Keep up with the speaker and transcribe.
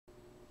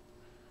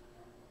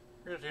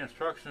Here's the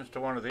instructions to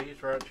one of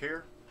these right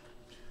here.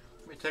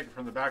 Let me take it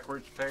from the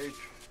backwards page.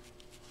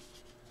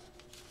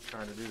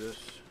 Trying to do this.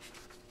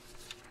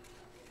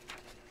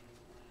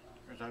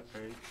 There's that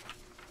page.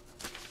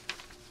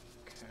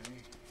 Okay,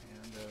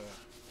 and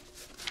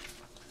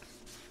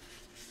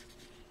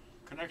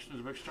connections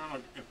of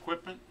external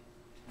equipment.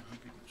 I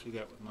hope you can see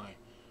that with my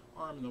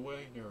arm in the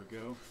way. There we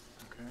go.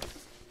 Okay,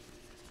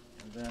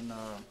 and then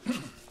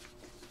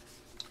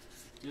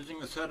using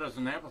the set as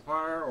an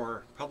amplifier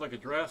or public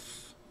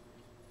address.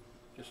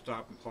 Just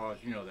stop and pause.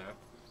 You know that.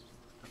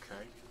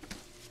 Okay.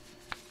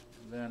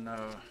 And then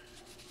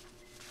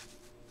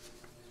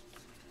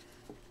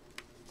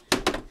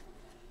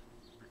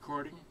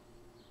recording.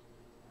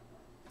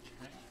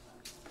 Okay.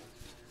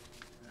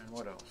 And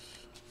what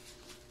else?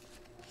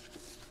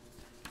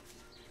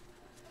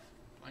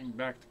 Playing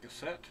back the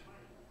cassette.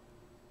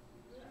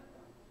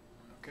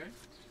 Okay.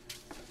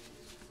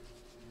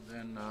 And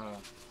then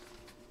how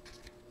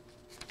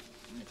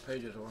many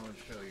pages I want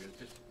to show you?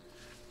 Just,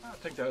 I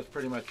think that was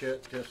pretty much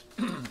it. Just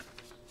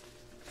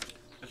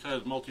this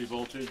has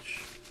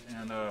multi-voltage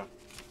and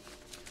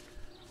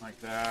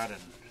like that, and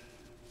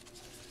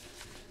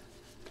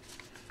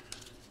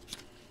it's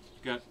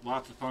got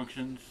lots of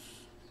functions.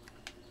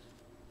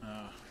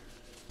 Has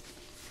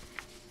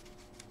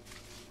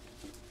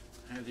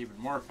even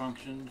more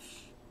functions.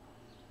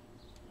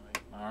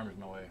 My arm's in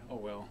the way. Oh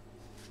well.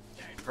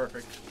 Okay,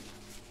 perfect.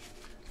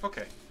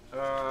 Okay.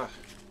 That's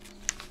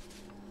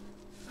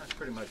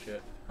pretty much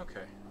it.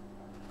 Okay.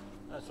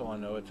 That's all I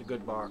know. It's a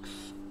good box.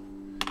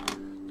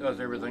 Does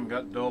everything.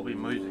 Got Dolby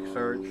music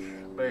search,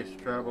 bass,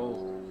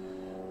 treble,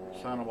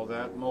 soundable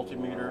that,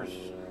 multimeters,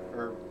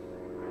 or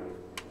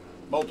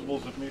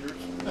multiples of meters.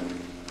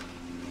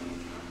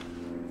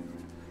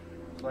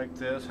 Like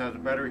this. Has a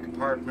battery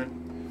compartment,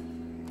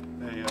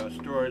 a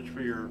storage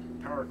for your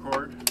power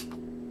cord.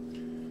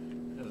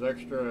 Has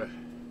extra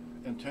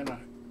antenna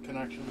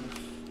connections.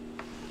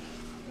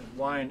 There's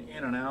line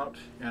in and out,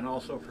 and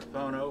also for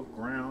phono,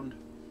 ground,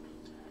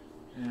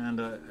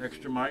 and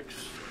extra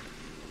mics.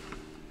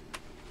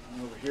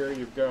 Over here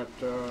you've got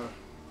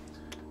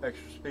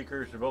extra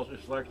speakers, a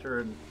voltage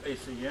selector, and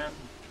ACN,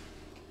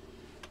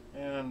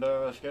 and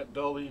it's got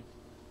Dolby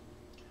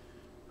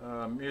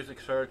music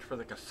search for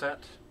the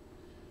cassette,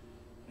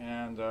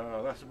 and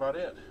that's about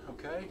it.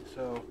 Okay,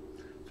 so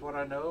that's what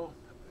I know,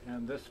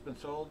 and this has been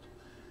sold.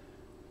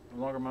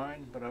 No longer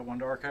mine, but I wanted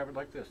to archive it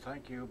like this.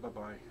 Thank you. Bye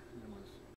bye.